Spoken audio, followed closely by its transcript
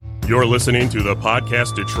You're listening to the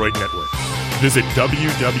Podcast Detroit Network. Visit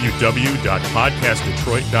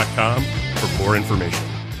www.podcastdetroit.com for more information.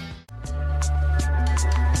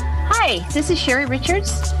 Hi, this is Sherry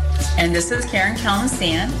Richards. And this is Karen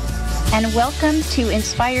Kalmasan. And welcome to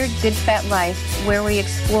Inspired Good Fat Life, where we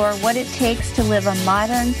explore what it takes to live a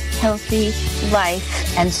modern, healthy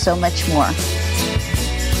life and so much more.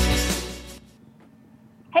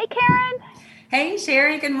 Hey, Karen. Hey,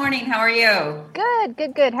 Sherry. Good morning. How are you?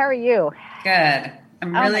 Good. How are you? Good.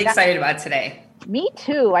 I'm really excited about today. Me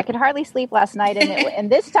too. I could hardly sleep last night, and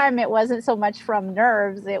this time it wasn't so much from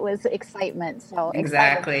nerves; it was excitement. So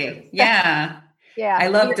exactly, yeah. I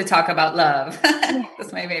love to talk about love.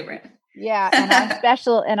 That's my favorite. Yeah, and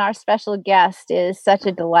our special guest is such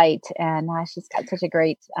a delight, and she's got such a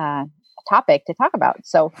great topic to talk about.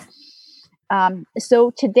 So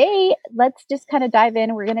today, let's just kind of dive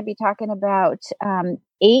in. We're going to be talking about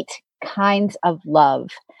 8 kinds of love,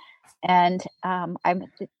 and I'm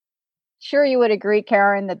sure you would agree,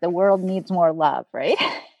 Karen, that the world needs more love, right?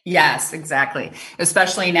 Yes, exactly.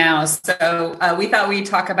 Especially now. So we thought we'd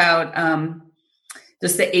talk about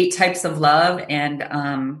just the 8 types of love and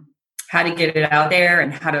how to get it out there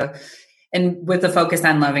and with the focus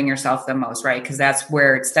on loving yourself the most, right? Because that's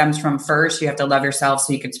where it stems from first. You have to love yourself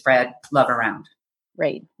so you can spread love around.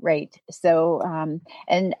 Right. So,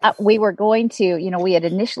 we were going to, we had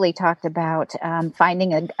initially talked about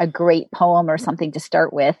finding a great poem or something to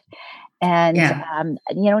start with. And,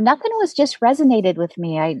 nothing was just resonated with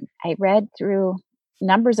me. I read through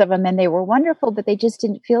numbers of them and they were wonderful, but they just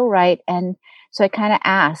didn't feel right. And so I kind of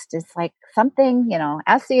asked, it's like something,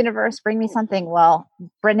 ask the universe, bring me something. Well,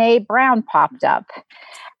 Brene Brown popped up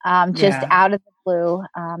out of the blue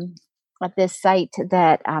at this site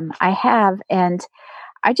that I have. And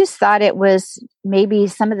I just thought it was maybe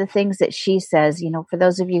some of the things that she says, for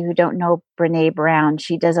those of you who don't know Brene Brown,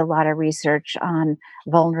 she does a lot of research on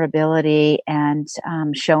vulnerability and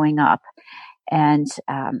showing up. And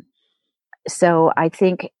so I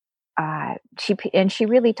think she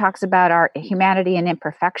really talks about our humanity and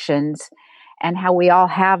imperfections and how we all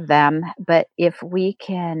have them. But if we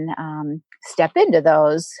can step into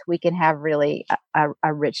those, we can have really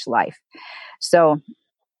a rich life. So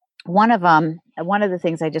one of the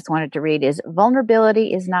things I just wanted to read is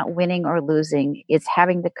vulnerability is not winning or losing. It's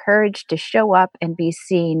having the courage to show up and be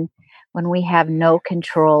seen when we have no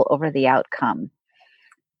control over the outcome.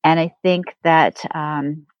 And I think that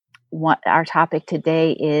what our topic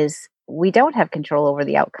today is, we don't have control over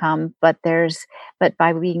the outcome, but by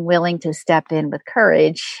being willing to step in with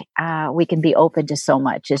courage, we can be open to so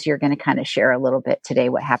much, as you're going to kind of share a little bit today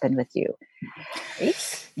what happened with you.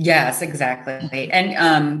 Right? Yes, exactly.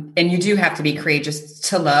 And you do have to be courageous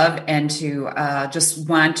to love and to just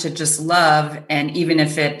want to just love. And even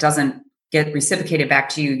if it doesn't get reciprocated back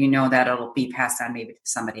to you, that it'll be passed on maybe to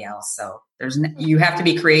somebody else. So you have to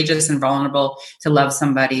be courageous and vulnerable to love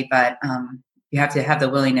somebody, but you have to have the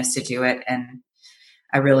willingness to do it. And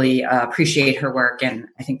I really appreciate her work. And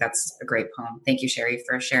I think that's a great poem. Thank you, Sherry,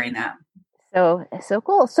 for sharing that. So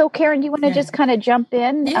cool. So Karen, you want to just kind of jump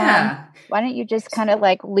in? Yeah. Why don't you just kind of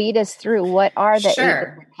lead us through what are the 8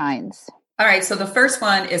 different kinds? All right. So the first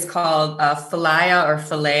one is called philia or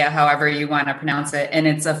philea, however you want to pronounce it. And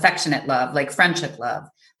it's affectionate love, like friendship love,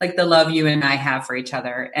 like the love you and I have for each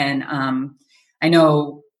other. And I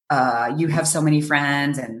know you have so many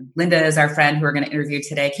friends, and Linda is our friend who we're going to interview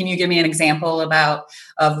today. Can you give me an example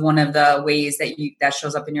of one of the ways that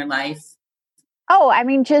shows up in your life? Oh, I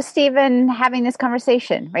mean, just even having this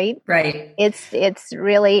conversation, right? Right. It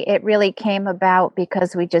really came about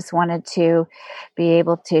because we just wanted to be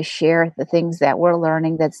able to share the things that we're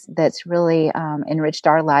learning that's really enriched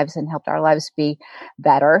our lives and helped our lives be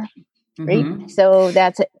better. Right. Mm-hmm. So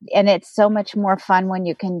it's so much more fun when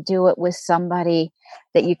you can do it with somebody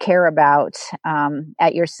that you care about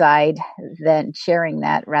at your side than sharing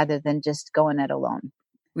that rather than just going it alone.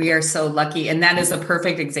 We are so lucky. And that is a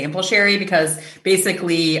perfect example, Sherry, because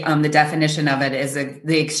basically the definition of it is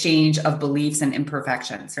the exchange of beliefs and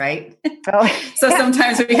imperfections, right?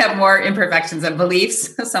 Sometimes we have more imperfections and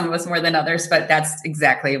beliefs, some of us more than others, but that's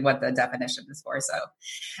exactly what the definition is for. So,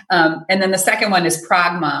 and then the second one is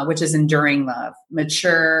pragma, which is enduring love,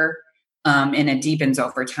 mature, and it deepens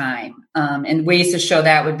over time. And ways to show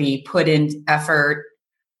that would be put in effort,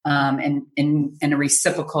 and in a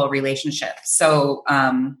reciprocal relationship. So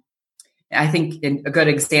I think a good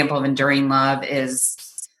example of enduring love is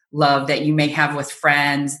love that you may have with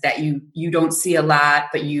friends that you don't see a lot,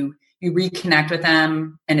 but you reconnect with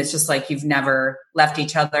them, and it's just like you've never left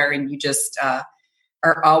each other, and you just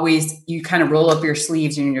are always, you kind of roll up your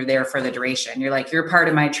sleeves and you're there for the duration. You're like, you're part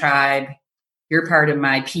of my tribe. you're part of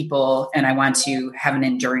my people, and I want to have an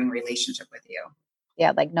enduring relationship with you.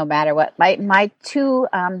 Yeah, like no matter what. My two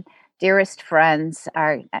dearest friends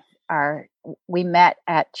are we met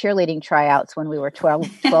at cheerleading tryouts when we were 12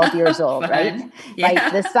 years old, right? Yeah.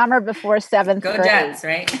 Like the summer before seventh grade. Jets,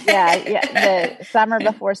 right? The summer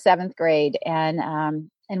before seventh grade, and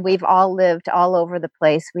we've all lived all over the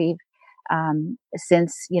place. We've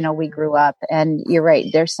since we grew up, and you're right.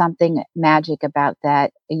 There's something magic about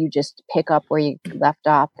that. You just pick up where you left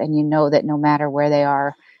off, and you know that no matter where they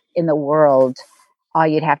are in the world, all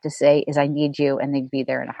you'd have to say is, "I need you," and they'd be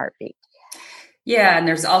there in a heartbeat. Yeah. And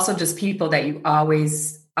there's also just people that you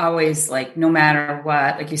always like, no matter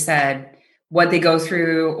what, like you said, what they go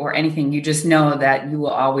through or anything, you just know that you will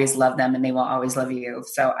always love them and they will always love you.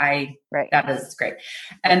 So that is great.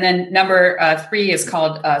 And then number 3 is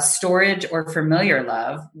called storage or familiar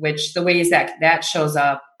love, which the ways that shows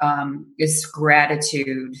up is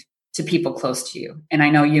gratitude to people close to you. And I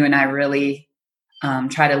know you and I really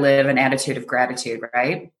try to live an attitude of gratitude,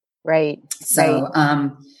 right? Right. So,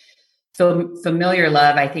 so familiar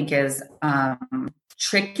love, I think, is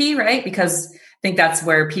tricky, right? Because I think that's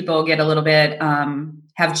where people get a little bit,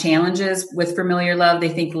 have challenges with familiar love. They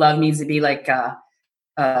think love needs to be like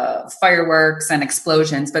fireworks and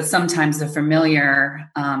explosions, but sometimes the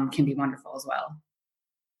familiar can be wonderful as well.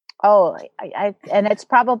 Oh, and it's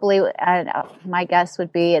probably, my guess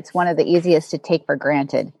would be, it's one of the easiest to take for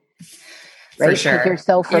granted. Right? For sure. Because you're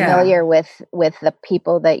so familiar with the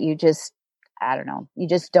people that you just, I don't know, you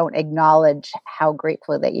just don't acknowledge how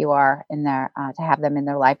grateful that you are in there to have them in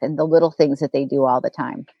their life and the little things that they do all the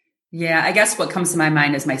time. Yeah, I guess what comes to my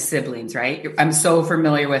mind is my siblings, right? I'm so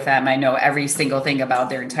familiar with them. I know every single thing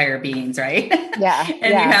about their entire beings, right? Yeah.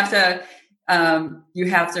 And you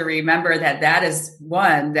have to remember that is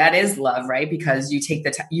love, right? Because you take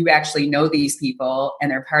you actually know these people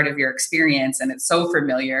and they're part of your experience, and it's so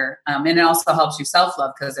familiar. And it also helps you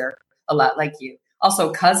self-love because they're a lot like you.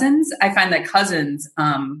 Also, cousins, I find that cousins,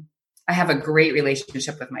 I have a great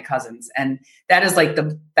relationship with my cousins, and that is like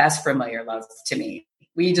the best familiar love to me.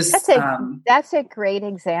 We just, that's a great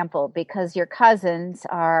example, because your cousins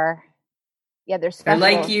are, they're special.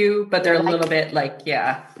 They're like you, but they're a little bit like,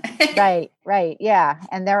 Right. Yeah.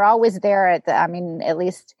 And they're always there at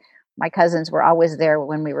least my cousins were always there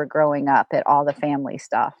when we were growing up at all the family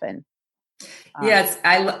stuff. And yes,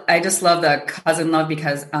 I just love the cousin love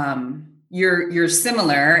because, you're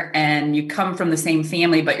similar and you come from the same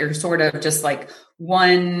family, but you're sort of just like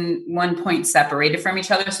one point separated from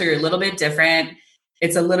each other. So you're a little bit different.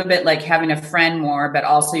 It's a little bit like having a friend more, but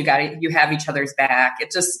also you have each other's back. I'm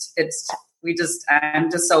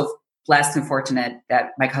just so blessed and fortunate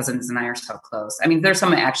that my cousins and I are so close. I mean, they're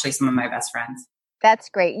some of my best friends. That's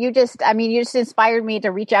great. You just inspired me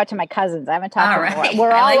to reach out to my cousins. I haven't talked to them.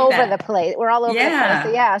 We're all over the place. We're all over the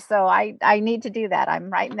place. So, so I need to do that.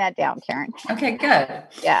 I'm writing that down, Karen. Okay, good.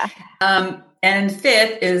 Yeah. And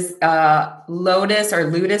 5th is Lotus or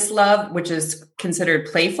Ludus love, which is considered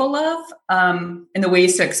playful love. And the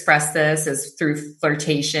ways to express this is through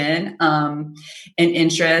flirtation and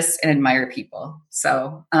interest and admire people.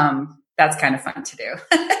 So that's kind of fun to do.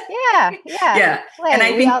 Yeah. Play. And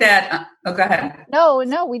I think go ahead.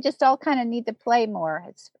 No, we just all kind of need to play more.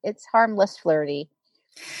 It's harmless flirty.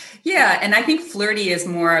 Yeah. And I think flirty is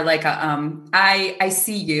more like I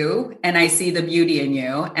see you and I see the beauty in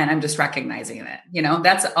you and I'm just recognizing it.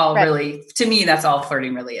 That's all really, to me, that's all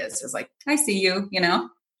flirting really is like, I see you,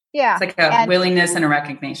 Yeah. It's like a willingness and a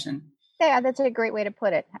recognition. Yeah. That's a great way to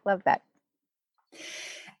put it. I love that.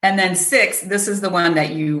 And then 6, this is the one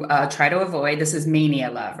that you try to avoid. This is mania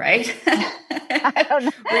love, right? I don't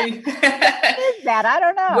know. What is that? I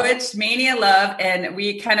don't know. Which mania love, and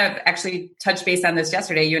we kind of actually touched base on this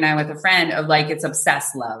yesterday, you and I with a friend, of like it's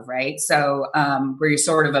obsessed love, right? So where you're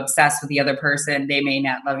sort of obsessed with the other person, they may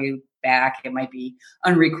not love you back. It might be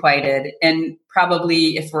unrequited. And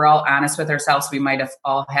probably if we're all honest with ourselves, we might have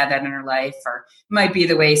all had that in our life, or it might be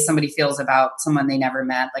the way somebody feels about someone they never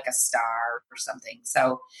met, like a star or something.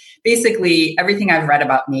 So basically everything I've read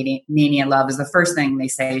about mania love is the first thing they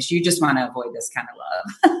say is you just want to avoid this kind of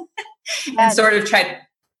love and sort of try to,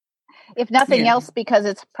 if nothing else, because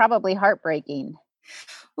it's probably heartbreaking.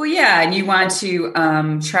 Well, yeah. And you want to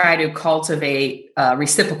try to cultivate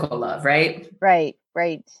reciprocal love, right? Right.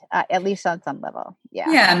 At least on some level. Yeah.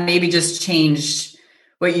 Yeah. Maybe just change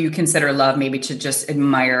what you consider love, maybe to just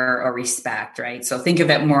admire or respect, right? So think of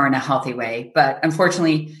it more in a healthy way. But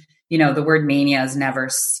unfortunately, the word mania is never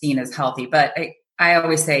seen as healthy. But I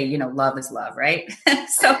always say, love is love, right?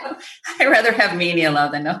 So I'd rather have mania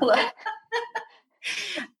love than no love.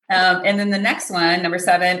 And then the next one, number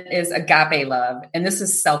 7, is agape love. And this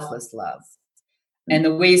is selfless love. And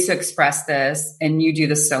the ways to express this, and you do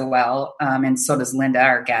this so well, and so does Linda,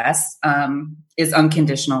 our guest, is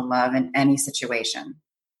unconditional love in any situation.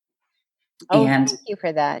 Oh, and thank you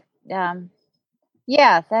for that.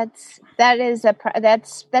 Yeah, that's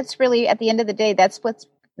really, at the end of the day, that's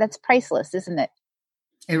priceless, isn't it?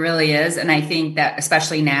 It really is. And I think that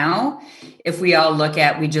especially now, if we all look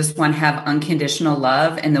at, we just want to have unconditional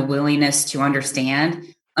love and the willingness to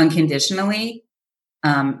understand unconditionally,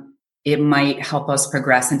 it might help us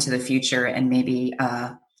progress into the future and maybe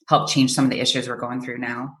help change some of the issues we're going through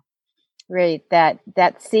now. Right. That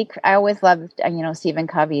seek. I always loved, Stephen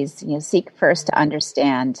Covey's, seek first to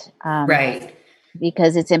understand. Right.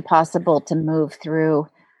 Because it's impossible to move through,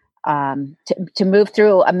 to move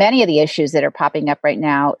through many of the issues that are popping up right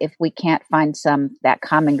now if we can't find that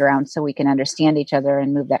common ground, so we can understand each other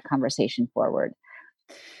and move that conversation forward.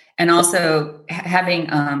 And also having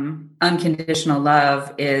unconditional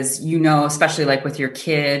love is, especially like with your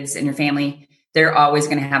kids and your family, they're always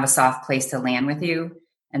going to have a soft place to land with you.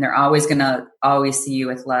 And they're always going to see you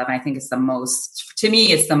with love. And I think it's the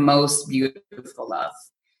most beautiful love.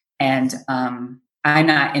 And I'm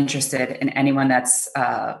not interested in anyone that's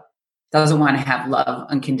doesn't want to have love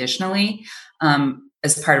unconditionally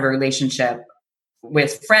as part of a relationship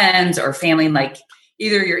with friends or family. Like,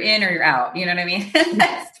 either you're in or you're out. You know what I mean?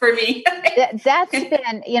 That's for me. That's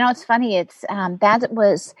been, it's funny. It's that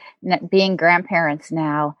was being grandparents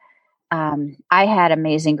now. I had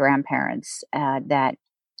amazing grandparents that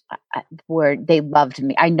they loved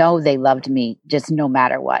me. I know they loved me just no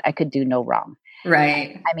matter what. I could do no wrong.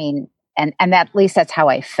 Right. I mean, and at least that's how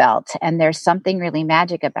I felt. And there's something really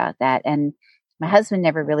magic about that. And my husband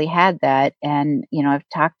never really had that. And, I've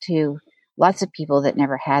talked to lots of people that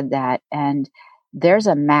never had that. And there's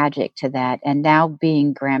a magic to that. And now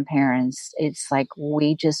being grandparents, it's like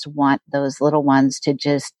we just want those little ones to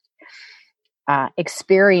just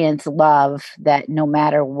experience love, that no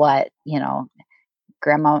matter what,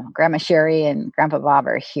 Grandma Sherry and Grandpa Bob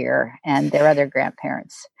are here, and their other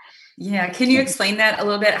grandparents. Yeah. Can you explain that a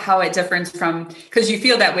little bit, how it differs from, because you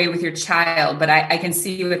feel that way with your child, but I can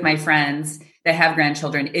see with my friends that have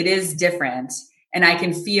grandchildren, it is different. And I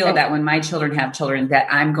can feel that when my children have children, that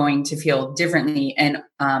I'm going to feel differently and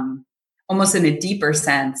almost in a deeper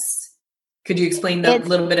sense. Could you explain a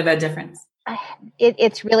little bit of a difference?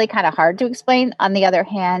 It's really kind of hard to explain. On the other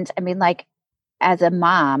hand, I mean, like, as a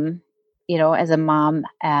mom,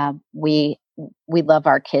 we love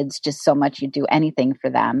our kids just so much. You do anything for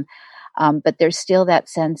them. But there's still that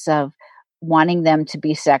sense of wanting them to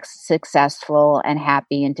be successful and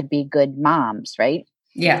happy and to be good moms, right?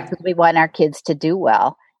 Yeah. Because we want our kids to do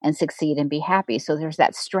well and succeed and be happy. So there's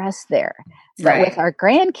that stress there. But with our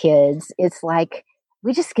grandkids, it's like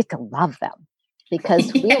we just get to love them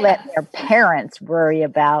because we let their parents worry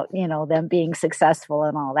about, them being successful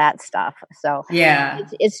and all that stuff. So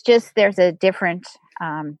it's just, there's a different,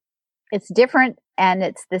 it's different and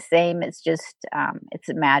it's the same. It's just, it's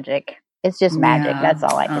magic. It's just magic. That's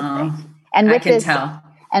all I can say. And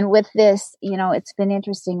with this, it's been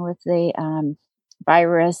interesting with the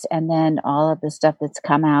virus and then all of the stuff that's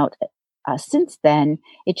come out since then.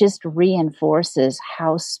 It just reinforces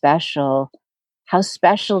how special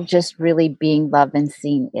just really being loved and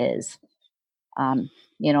seen is.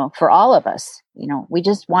 For all of us, we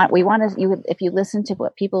want to, if you listen to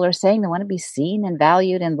what people are saying, they want to be seen and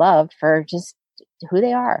valued and loved for just who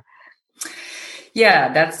they are.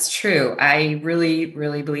 Yeah, that's true. I really,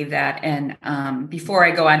 really believe that. And before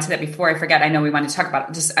I go on to that, before I forget, I know we want to talk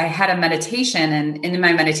about I had a meditation, and in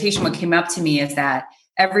my meditation, what came up to me is that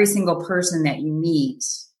every single person that you meet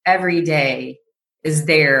every day is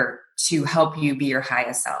there to help you be your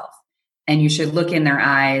highest self. And you should look in their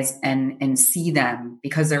eyes and see them,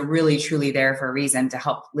 because they're really, truly there for a reason, to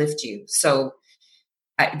help lift you. So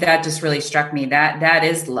that just really struck me. That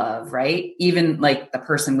is love, right? Even like the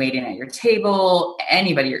person waiting at your table,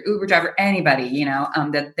 anybody, your Uber driver, anybody,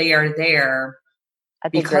 that they are there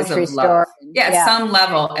because of love. At some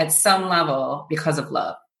level, because of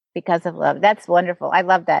love. Because of love. That's wonderful. I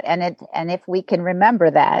love that. And if we can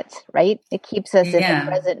remember that, right, it keeps us in the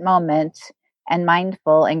present moment and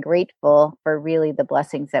mindful and grateful for really the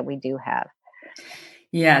blessings that we do have.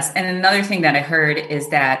 Yes. And another thing that I heard is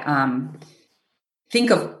that, think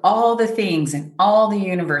of all the things and all the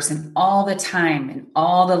universe and all the time and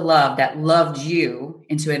all the love that loved you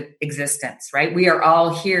into existence, right? We are all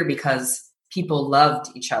here because people loved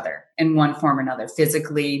each other in one form or another,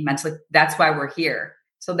 physically, mentally. That's why we're here.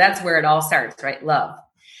 So that's where it all starts, right? Love.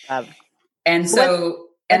 Love. And so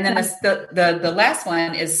And then the last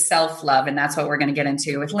one is self-love. And that's what we're going to get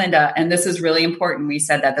into with Linda. And this is really important. We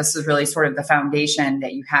said that this is really sort of the foundation,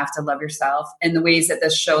 that you have to love yourself. And the ways that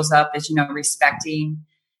this shows up is, respecting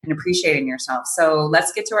and appreciating yourself. So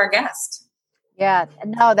let's get to our guest. Yeah,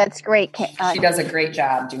 no, that's great. She does a great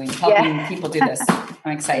job helping people do this.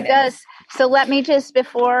 I'm excited. She does. So let me just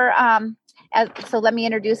let me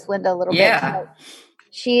introduce Linda a little bit. So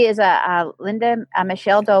she is Linda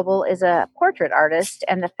Michelle Doble is a portrait artist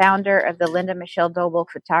and the founder of the Linda Michelle Doble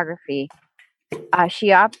Photography.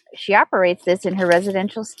 She operates this in her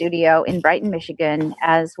residential studio in Brighton, Michigan,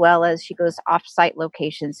 as well as she goes off-site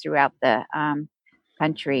locations throughout the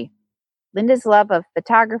country. Linda's love of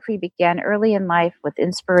photography began early in life with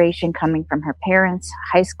inspiration coming from her parents,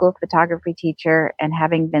 high school photography teacher, and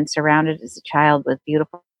having been surrounded as a child with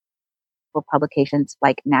beautiful publications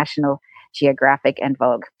like National Geographic and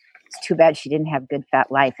Vogue. It's too bad she didn't have Good Fat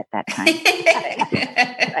Life at that time.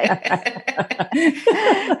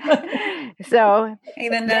 So, hey,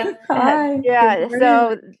 Linda. Hi. Yeah.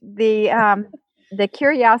 So the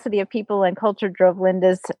curiosity of people and culture drove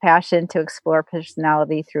Linda's passion to explore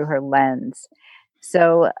personality through her lens.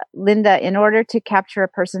 So, Linda, in order to capture a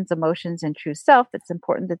person's emotions and true self, it's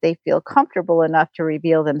important that they feel comfortable enough to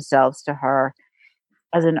reveal themselves to her.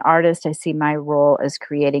 As an artist, I see my role as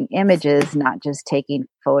creating images, not just taking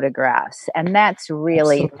photographs. And that's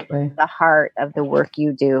really the heart of the work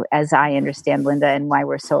you do, as I understand, Linda, and why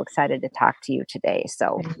we're so excited to talk to you today.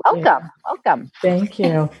 So welcome. Thank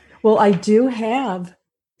you. Well, I do have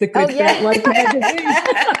the Good Fat Life magazine.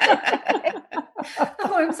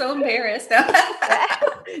 Oh, I'm so embarrassed.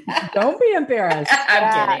 Don't be embarrassed.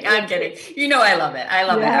 I'm kidding. I love it. I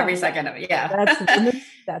love it every second of it. Yeah.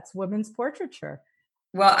 That's women's portraiture.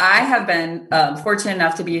 Well, I have been fortunate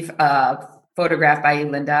enough to be photographed by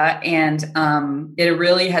Linda, and it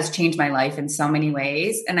really has changed my life in so many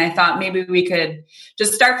ways. And I thought maybe we could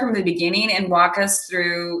just start from the beginning and walk us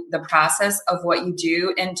through the process of what you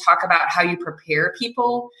do and talk about how you prepare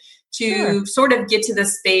people to sort of get to the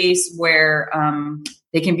space where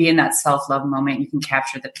they can be in that self-love moment. You can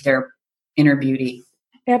capture their inner beauty.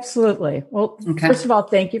 Absolutely. Well, First of all,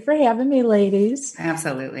 thank you for having me, ladies.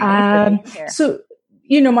 Absolutely. So,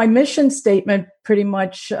 my mission statement pretty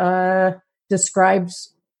much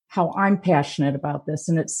describes how I'm passionate about this,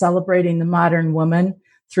 and it's celebrating the modern woman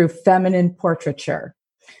through feminine portraiture.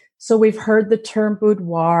 So we've heard the term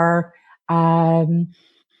boudoir.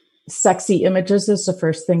 Sexy images is the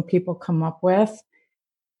first thing people come up with.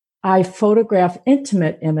 I photograph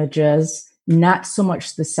intimate images, not so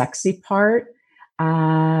much the sexy part.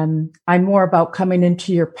 I'm more about coming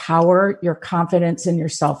into your power, your confidence, and your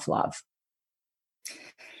self-love.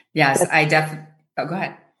 Yes, I definitely. Oh, go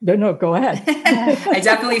ahead. No, go ahead. I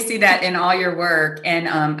definitely see that in all your work. And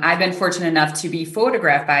I've been fortunate enough to be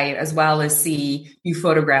photographed by it, as well as see you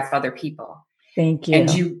photograph other people. Thank you.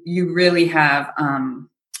 And you really have,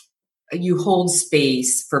 you hold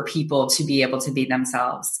space for people to be able to be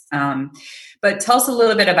themselves. But tell us a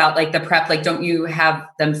little bit about the prep. Don't you have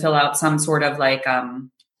them fill out some sort of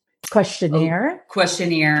questionnaire?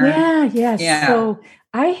 Yeah. So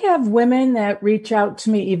I have women that reach out to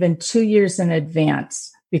me even 2 years in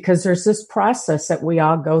advance, because there's this process that we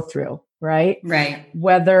all go through, right? Right.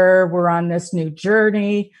 Whether we're on this new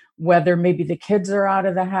journey, whether maybe the kids are out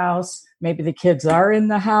of the house, maybe the kids are in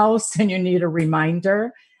the house and you need a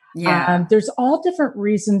reminder. Yeah. There's all different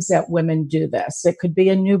reasons that women do this. It could be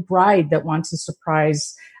a new bride that wants to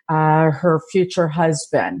surprise her future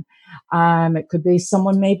husband. It could be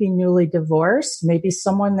someone maybe newly divorced, maybe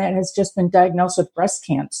someone that has just been diagnosed with breast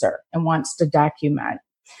cancer and wants to document.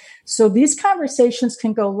 So these conversations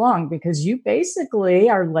can go long, because you basically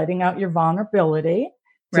are letting out your vulnerability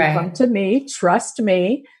to come to me, trust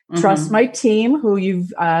my team, who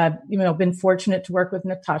you've been fortunate to work with,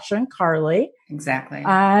 Natasha and Carly. Exactly.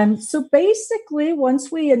 So basically,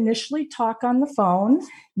 once we initially talk on the phone,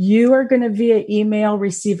 you are going to via email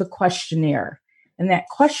receive a questionnaire. And that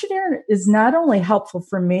questionnaire is not only helpful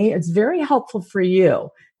for me, it's very helpful for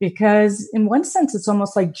you, because in one sense, it's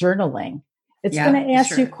almost like journaling. It's going to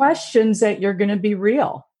ask you questions that you're going to be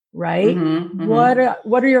real, right? Mm-hmm.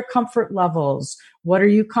 What are your comfort levels? What are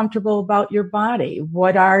you comfortable about your body?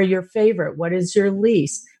 What are your favorite? What is your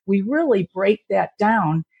least? We really break that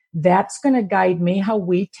down. That's going to guide me how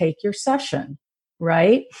we take your session,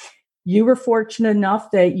 right? You were fortunate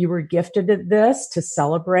enough that you were gifted at this to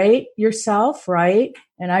celebrate yourself, right?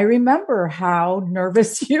 And I remember how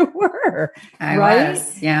nervous you were, I right?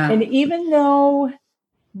 was, yeah. And even though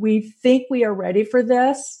we think we are ready for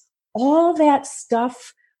this, all that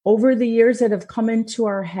stuff over the years that have come into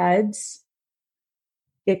our heads,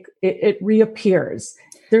 it reappears.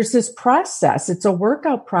 there's this process. It's a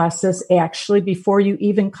workout process actually before you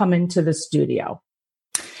even come into the studio.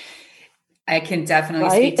 I can definitely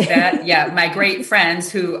speak to that. Yeah. My great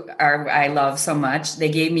friends I love so much, they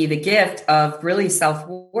gave me the gift of really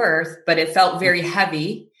self-worth, but it felt very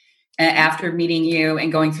heavy. And after meeting you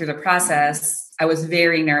and going through the process, I was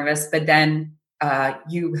very nervous, but then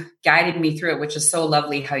you guided me through it, which is so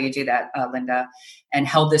lovely how you do that, Linda, and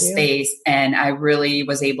held this space. And I really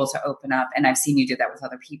was able to open up, and I've seen you do that with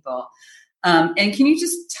other people. And can you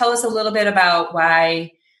just tell us a little bit about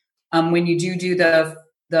why, when you do the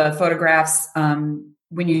photographs,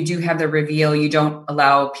 when you do have the reveal, you don't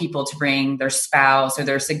allow people to bring their spouse or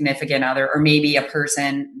their significant other, or maybe a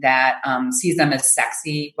person that sees them as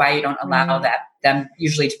sexy, why you don't allow them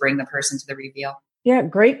usually to bring the person to the reveal? Yeah,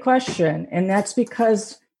 great question. And that's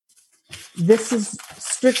because this is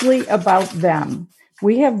strictly about them.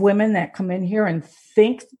 We have women that come in here and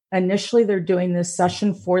think initially they're doing this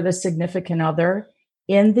session for the significant other.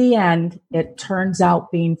 In the end, it turns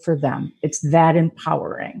out being for them. It's that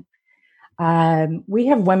empowering. We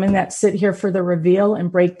have women that sit here for the reveal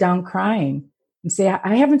and break down crying and say,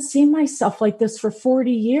 I haven't seen myself like this for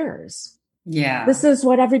 40 years. Yeah. This is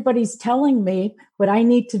what everybody's telling me, but I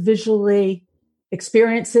need to visually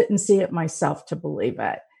experience it and see it myself to believe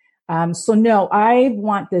it. So no, I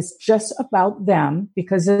want this just about them,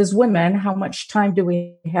 because as women, how much time do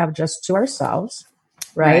we have just to ourselves?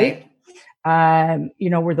 Right.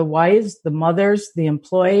 We're the wives, the mothers, the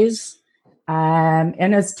employees.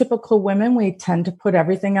 And as typical women, we tend to put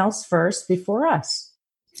everything else first before us.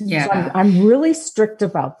 Yeah. So I'm really strict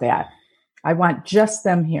about that. I want just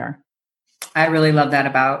them here. I really love that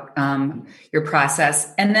about your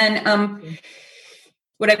process. And then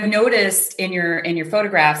what I've noticed in your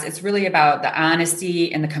photographs, it's really about the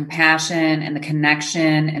honesty and the compassion and the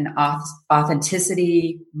connection and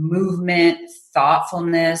authenticity, movement,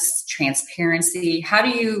 thoughtfulness, transparency. How do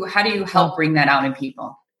you help bring that out in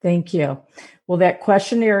people? Thank you. Well, that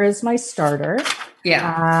questionnaire is my starter.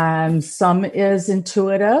 Yeah. Some is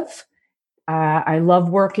intuitive. I love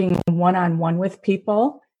working one-on-one with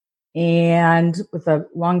people, and with a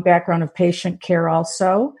long background of patient care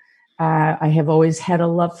also. I have always had a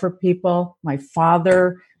love for people. My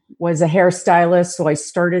father was a hairstylist, so I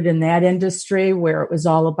started in that industry where it was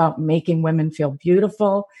all about making women feel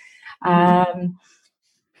beautiful. And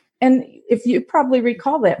if you probably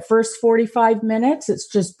recall that first 45 minutes, it's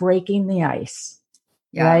just breaking the ice,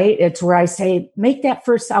 right? It's where I say, make that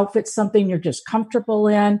first outfit something you're just comfortable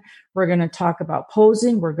in. We're going to talk about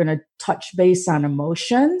posing. We're going to touch base on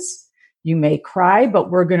emotions. You may cry,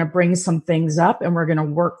 but we're going to bring some things up and we're going to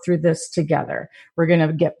work through this together. We're going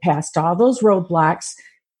to get past all those roadblocks.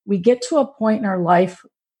 We get to a point in our life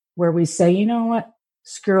where we say, you know what?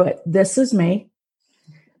 Screw it. This is me.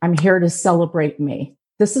 I'm here to celebrate me.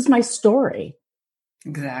 This is my story.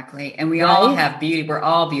 Exactly. And we all have beauty. We're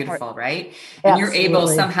all beautiful, right? And you're able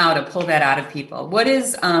somehow to pull that out of people. What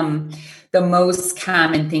is the most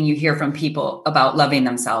common thing you hear from people about loving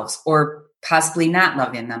themselves or possibly not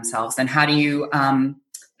loving themselves? And how do you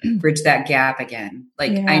bridge that gap again?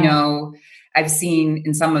 I know I've seen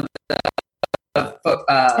in some of the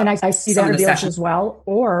and I see that reveals as well,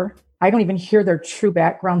 or I don't even hear their true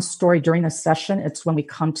background story during the session. It's when we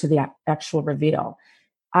come to the actual reveal.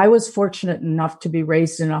 I was fortunate enough to be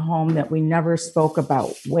raised in a home that we never spoke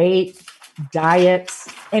about weight, diets,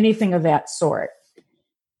 anything of that sort.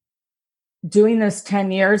 Doing this 10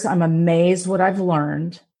 years, I'm amazed what I've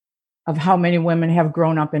learned of how many women have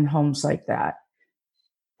grown up in homes like that.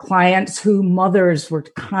 Clients who mothers were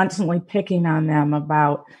constantly picking on them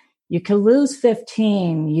about, you could lose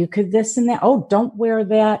 15, you could this and that. Oh, don't wear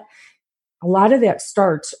that. A lot of that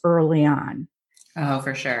starts early on. Oh,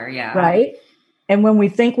 for sure. Yeah. Right. And when we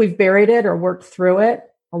think we've buried it or worked through it,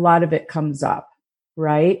 a lot of it comes up.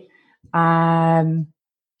 Right.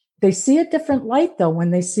 They see a different light though,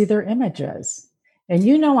 when they see their images. And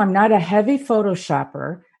I'm not a heavy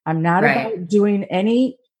Photoshopper. I'm not about doing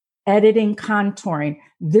any editing, contouring.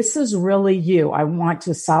 This is really you. I want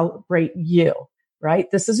to celebrate you,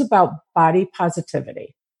 right? This is about body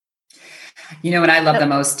positivity. You know what I love the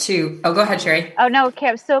most too? Oh, go ahead, Sherry. Oh, no,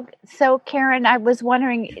 Karen. So Karen, I was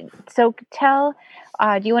wondering, do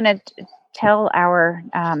you want to tell our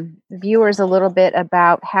viewers a little bit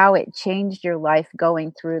about how it changed your life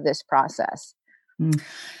going through this process?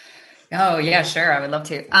 Oh, yeah, sure. I would love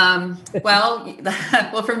to. Well,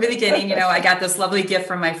 from the beginning, I got this lovely gift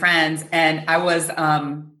from my friends, and I was,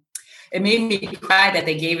 it made me cry that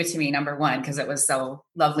they gave it to me, number one, because it was so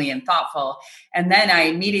lovely and thoughtful. And then I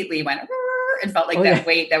immediately went, and felt like that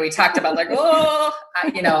weight that we talked about, like,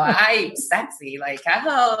 I sexy, like,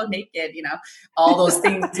 oh, naked, all those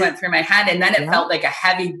things went through my head. And then it felt like a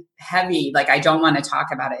heavy, like, I don't want to talk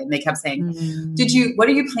about it. And they kept saying, what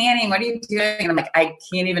are you planning? What are you doing? And I'm like, I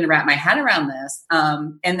can't even wrap my head around this.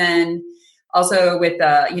 And then also with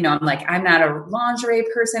I'm like, I'm not a lingerie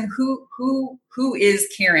person. Who is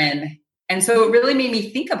Karen? And so it really made me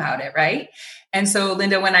think about it. Right. And so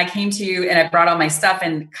Linda, when I came to you and I brought all my stuff,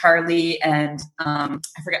 and Carly and I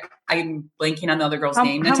forget, I'm blanking on the other girl's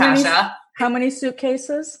name, Natasha. How many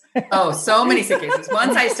suitcases? Oh, so many suitcases.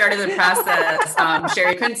 Once I started the process,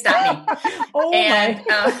 Sherry couldn't stop me. Oh, and,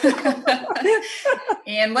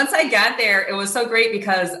 and once I got there, it was so great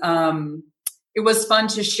because it was fun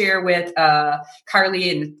to share with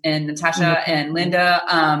Carly and Natasha and Linda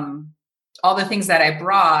all the things that I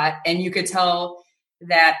brought. And you could tell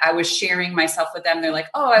that I was sharing myself with them. They're like,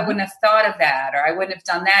 oh, I wouldn't have thought of that, or I wouldn't have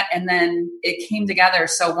done that. And then it came together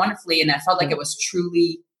so wonderfully. And I felt like it was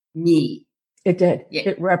truly me. It did. Yeah.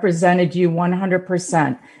 It represented you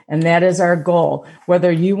 100%. And that is our goal.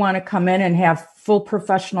 Whether you want to come in and have full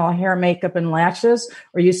professional hair, makeup, and lashes,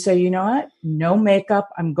 or you say, you know what, no makeup,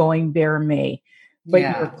 I'm going bare me. But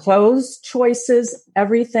your clothes choices,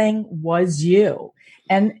 everything was you.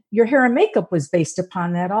 And your hair and makeup was based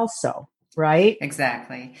upon that also, right?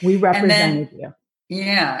 Exactly. We represented you.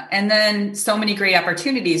 Yeah. And then so many great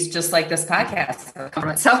opportunities, just like this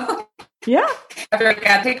podcast. So yeah, after I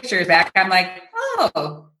got pictures back, I'm like,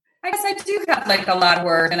 oh, I guess I do have like a lot of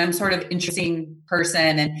work, and I'm sort of an interesting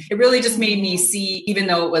person. And it really just made me see, even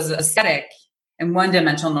though it was aesthetic and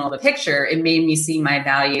one-dimensional of the picture, it made me see my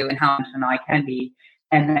value and how dimensional I can be,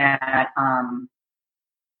 and that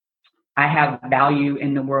I have value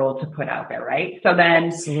in the world to put out there, right? So then,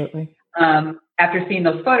 absolutely. After seeing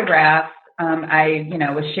those photographs,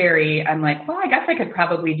 with Sherry, I'm like, well, I guess I could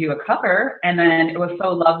probably do a cover. And then it was so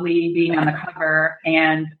lovely being on the cover.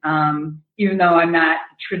 And even though I'm not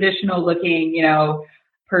traditional looking,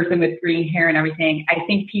 person with green hair and everything, I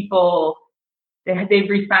think people, they've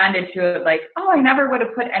responded to it like, oh, I never would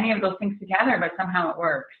have put any of those things together, but somehow it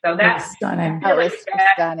works. So that's stunning. That was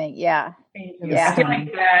stunning. Yeah. I feel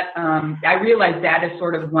like that, I realized that is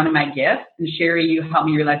sort of one of my gifts. And Sherry, you helped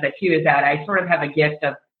me realize that too, is that I sort of have a gift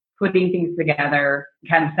of putting things together,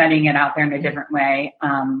 kind of sending it out there in a different way,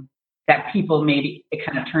 that people maybe, it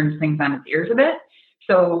kind of turns things on its ears a bit.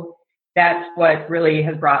 So that's what really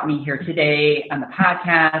has brought me here today on the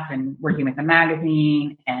podcast and working with the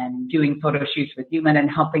magazine and doing photo shoots with you, Linda,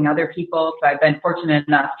 and helping other people. So I've been fortunate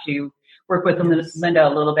enough to work with Linda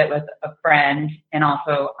a little bit with a friend, and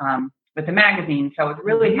also with the magazine. So it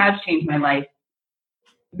really has changed my life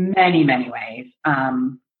many, many ways.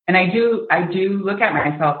 And I do look at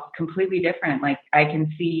myself completely different. Like, I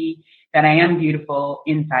can see that I am beautiful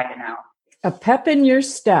inside and out. A pep in your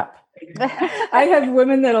step. I have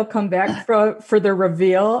women that'll come back for the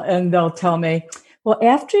reveal, and they'll tell me, well,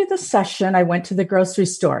 after the session, I went to the grocery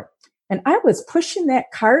store and I was pushing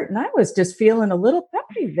that cart and I was just feeling a little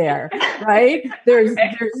peppy there, right? There's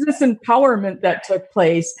this empowerment that took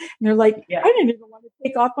place. And they're like, I didn't even want to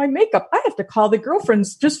take off my makeup. I have to call the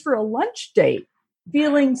girlfriends just for a lunch date.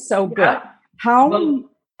 Feeling so good. How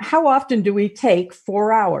often do we take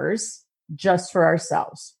 4 hours just for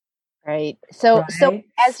ourselves? Right. So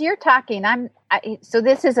as you're talking, so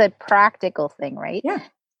this is a practical thing, right? Yeah.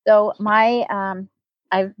 So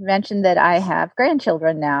I've mentioned that I have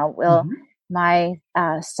grandchildren now. Well, my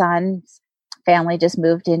son's family just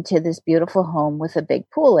moved into this beautiful home with a big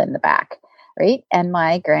pool in the back, right? And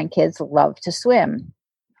my grandkids love to swim.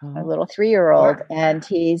 A little 3-year-old, and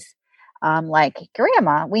he's like,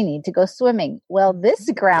 Grandma, we need to go swimming. Well, this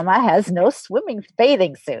grandma has no swimming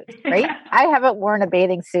bathing suit, right? I haven't worn a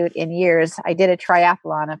bathing suit in years. I did a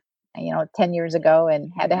triathlon, 10 years ago,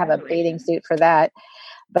 and had to have a bathing suit for that.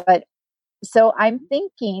 But so I'm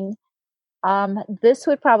thinking, this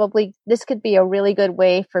could be a really good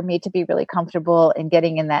way for me to be really comfortable in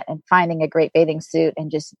getting in that and finding a great bathing suit and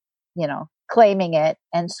just, claiming it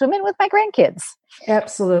and swimming with my grandkids.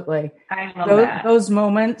 Absolutely. I love that. Those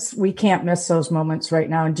moments, we can't miss those moments right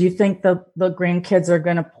now. And do you think the grandkids are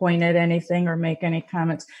going to point at anything or make any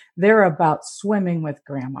comments? They're about swimming with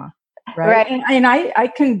grandma, right? And I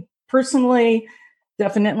can personally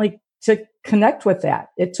definitely to connect with that.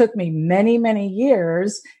 It took me many, many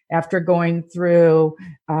years after going through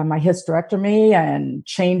my hysterectomy and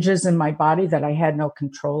changes in my body that I had no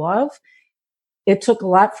control of. It took a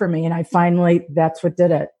lot for me. And that's what did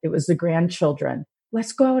it. It was the grandchildren.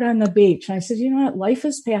 Let's go out on the beach. And I said, you know what? Life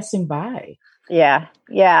is passing by. Yeah.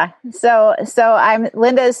 Yeah. So I'm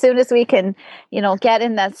Linda, as soon as we can, get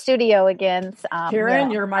in that studio again.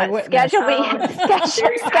 Karen, you're my witness. Schedule me.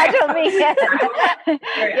 Schedule me.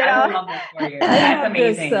 I would love this for you. That's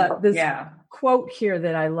amazing. This quote here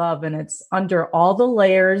that I love, and it's under all the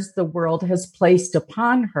layers the world has placed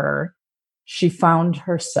upon her, she found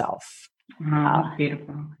herself. Oh,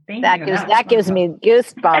 beautiful. Thank you. That gives me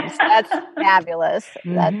goosebumps. That's fabulous.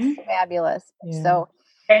 That's fabulous. Yeah. So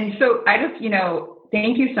I just,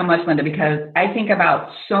 thank you so much, Linda, because I think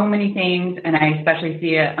about so many things, and I especially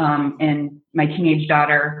see it in my teenage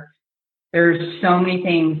daughter. There's so many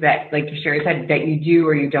things that, like Sherry said, that you do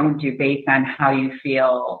or you don't do based on how you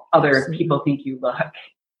feel other people think you look.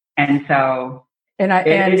 And so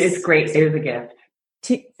it's great. It is a gift.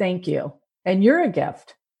 Thank you. And you're a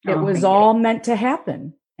gift. It was all meant to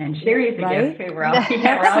happen. And Sherry is a gift. We're all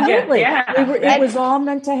Absolutely. Yeah. It was all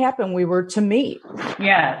meant to happen. We were to meet.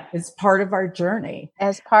 Yeah. It's part of our journey.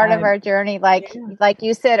 As part of our journey, like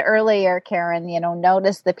you said earlier, Karen,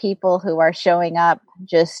 notice the people who are showing up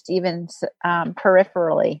just even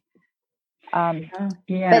peripherally.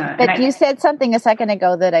 But you said something a second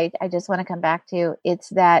ago that I just want to come back to. It's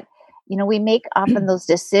that, we make often those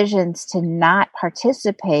decisions to not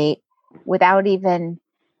participate without even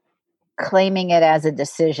claiming it as a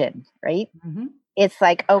decision, right? Mm-hmm. It's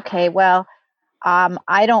like, okay, well,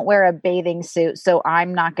 I don't wear a bathing suit, so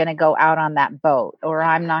I'm not going to go out on that boat, or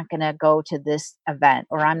I'm not going to go to this event,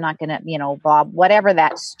 or I'm not going to, whatever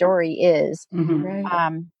that story is. Mm-hmm.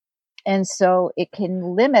 Right. And so it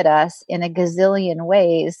can limit us in a gazillion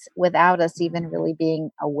ways without us even really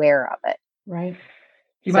being aware of it. Right.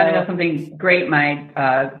 You want to know something great? My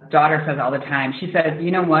daughter says all the time. She says,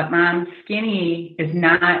 "You know what, Mom? Skinny is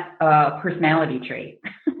not a personality trait."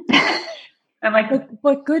 I'm like,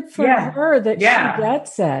 but good for her that she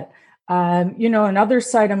gets it. Another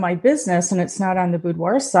side of my business, and it's not on the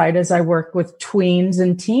boudoir side, is I work with tweens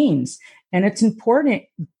and teens, and it's important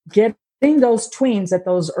getting those tweens at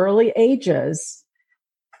those early ages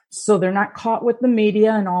so they're not caught with the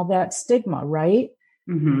media and all that stigma, right?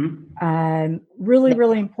 Mm-hmm. Really,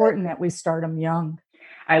 really important that we start them young.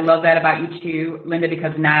 I love that about you too, Linda,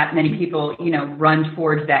 because not many people, run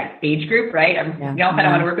towards that age group, right? I don't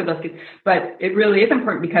want to work with those kids, but it really is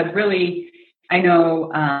important because really, I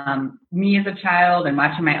know me as a child and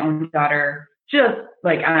watching my own daughter just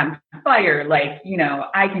like on fire, like,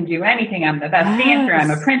 I can do anything. I'm the best dancer. I'm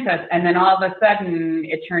a princess. And then all of a sudden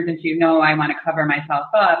it turns into, no, I want to cover myself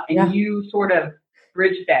up. And you sort of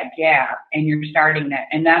bridge that gap and you're starting that.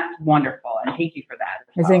 And that's wonderful. And thank you for that.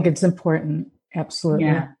 I think it's important. Absolutely.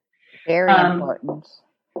 Yeah. Very important.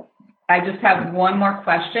 I just have one more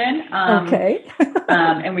question. Okay.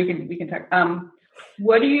 And we can talk.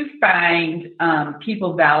 What do you find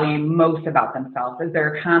people value most about themselves? Is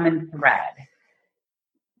there a common thread?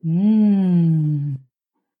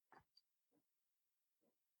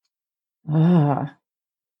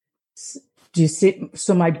 Do you see?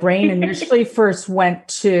 So my brain initially first went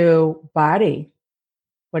to body,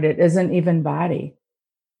 but it isn't even body.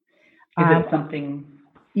 Is it something?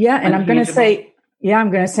 Yeah. And I'm going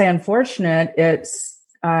to say, unfortunate. It's,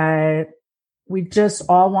 we just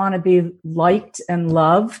all want to be liked and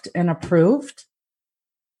loved and approved.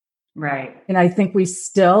 Right. And I think we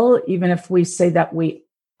still, even if we say that we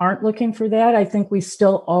aren't looking for that, I think we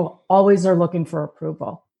still always are looking for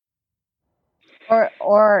approval.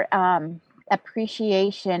 Or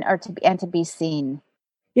appreciation, or to be seen.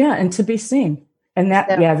 Yeah, and to be seen, and that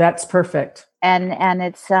that's perfect. And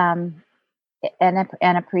it's an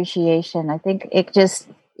appreciation. I think we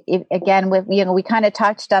kind of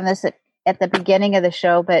touched on this at the beginning of the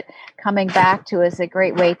show, but coming back to is a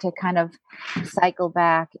great way to kind of cycle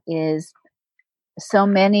back. Is so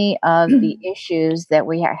many of the issues that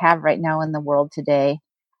we have right now in the world today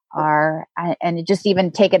are, and just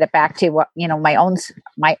even taking it back to what,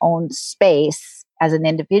 my own space as an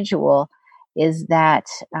individual, is that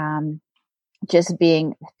just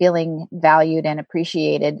feeling valued and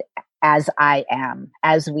appreciated as I am,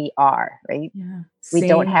 as we are, right? Yeah. We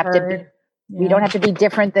don't have to be. Yeah. We don't have to be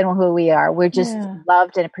different than who we are. We're just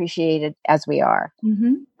loved and appreciated as we are.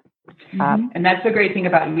 Mm-hmm. Mm-hmm. And that's the great thing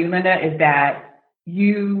about you, Linda, is that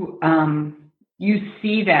you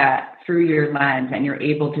see that through your lens, and you're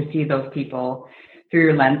able to see those people through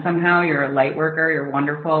your lens somehow. You're a light worker. You're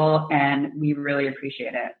wonderful. And we really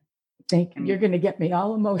appreciate it. Thank you. You're going to get me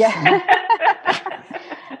all emotional. Yeah.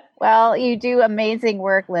 Well, you do amazing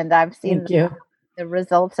work, Linda. I've seen the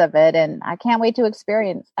results of it, and I can't wait to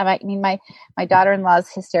experience. I mean, my daughter-in-law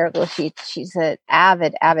is hysterical. She's an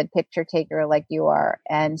avid picture taker like you are.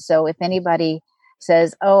 And so if anybody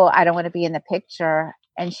says, "Oh, I don't want to be in the picture,"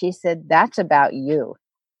 And she said, that's about you.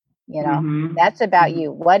 You know, that's about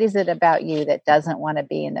you. What is it about you that doesn't want to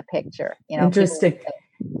be in the picture? You know, interesting.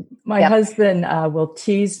 My husband will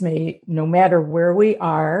tease me, no matter where we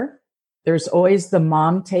are, there's always the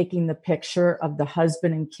mom taking the picture of the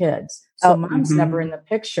husband and kids. So mom's never in the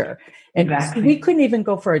picture. And we couldn't even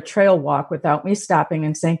go for a trail walk without me stopping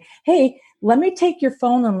and saying, hey, let me take your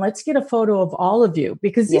phone and let's get a photo of all of you,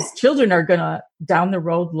 because these children are going to down the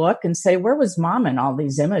road look and say, where was mom in all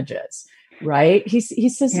these images? Right. He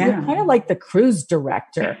says, you're kind of like the cruise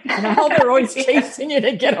director. You know how they're always chasing you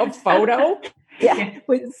to get a photo? Yeah.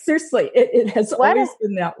 But seriously, it has always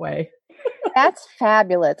been that way. That's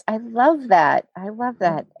fabulous. I love that. I love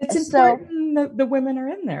that. It's important the women are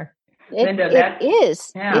in there. Linda, it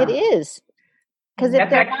is. It is. Because if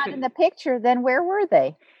they're not in the picture, then where were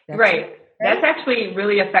they? Right. That's actually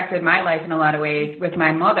really affected my life in a lot of ways with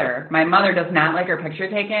my mother. My mother does not like her picture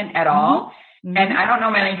taken at all. And I don't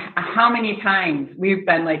know how many times we've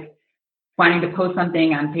been like wanting to post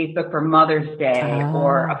something on Facebook for Mother's Day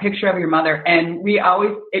or a picture of your mother. And we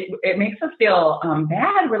always, it makes us feel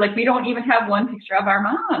bad. We're like, we don't even have one picture of our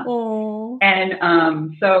mom. Oh.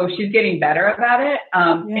 And so she's getting better about it.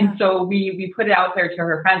 And so we put it out there to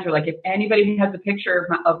her friends. We're like, if anybody has a picture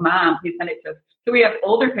of mom, please send it to us. So we have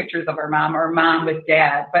older pictures of our mom or mom with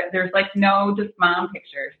dad, but there's like no just mom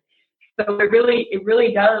pictures. So it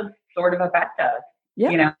really does sort of affect us. Yeah.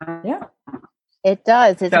 You know? Yeah. It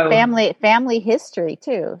does. It's a family history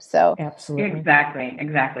too. So absolutely.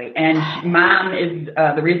 Exactly. And mom is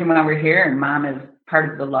the reason why we're here, and mom is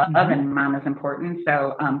part of the love, and mom is important.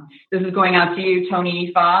 So this is going out to you, Tony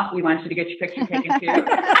Faw. We want you to get your picture taken too. Sorry,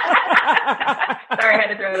 I had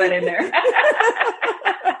to throw that in there.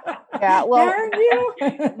 Yeah, well,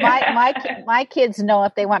 my kids know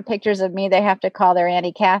if they want pictures of me, they have to call their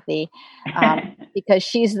Auntie Kathy, because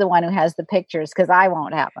she's the one who has the pictures, because I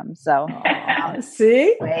won't have them. So,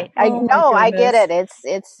 see, I know, I get it.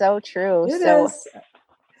 It's so true. It is.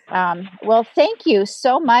 Well, thank you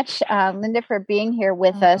so much, Linda, for being here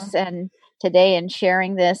with us and today and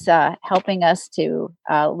sharing this, helping us to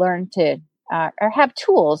learn to or have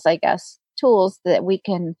tools, I guess, tools that we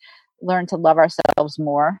can learn to love ourselves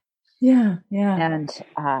more. Yeah. And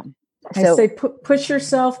I say push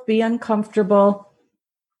yourself, be uncomfortable.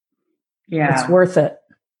 Yeah. It's worth it.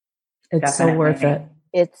 It's Definitely. so worth it.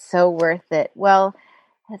 It's so worth it. Well,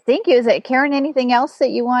 thank you. Is it, Karen, anything else that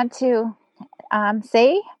you want to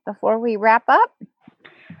say before we wrap up?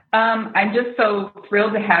 I'm just so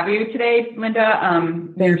thrilled to have you today, Linda.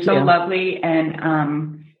 You're so lovely,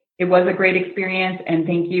 and it was a great experience, and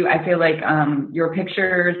thank you. I feel like your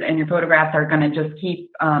pictures and your photographs are going to just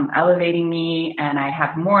keep elevating me, and I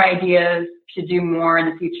have more ideas to do more in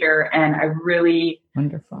the future, and I really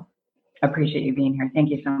appreciate you being here.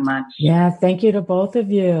 Thank you so much. Yeah, thank you to both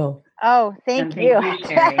of you. Oh, thank you.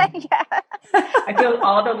 Sherry. I feel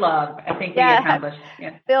all the love. I think we accomplished.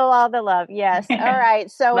 Yeah. Feel all the love. Yes. All right.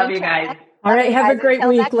 So love you guys. All right. Have a great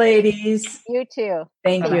week, ladies. You too.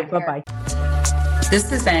 Thank you. Bye-bye. This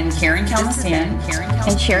has been Karen Kalmasian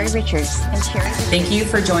and Sherry Richards. Thank you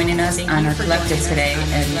for joining us on our collective today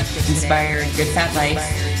and Inspired Good Fat Life.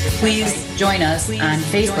 Please join us on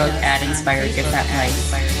Facebook at Inspired Good Fat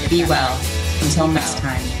Life. Be well. Until next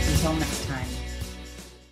time.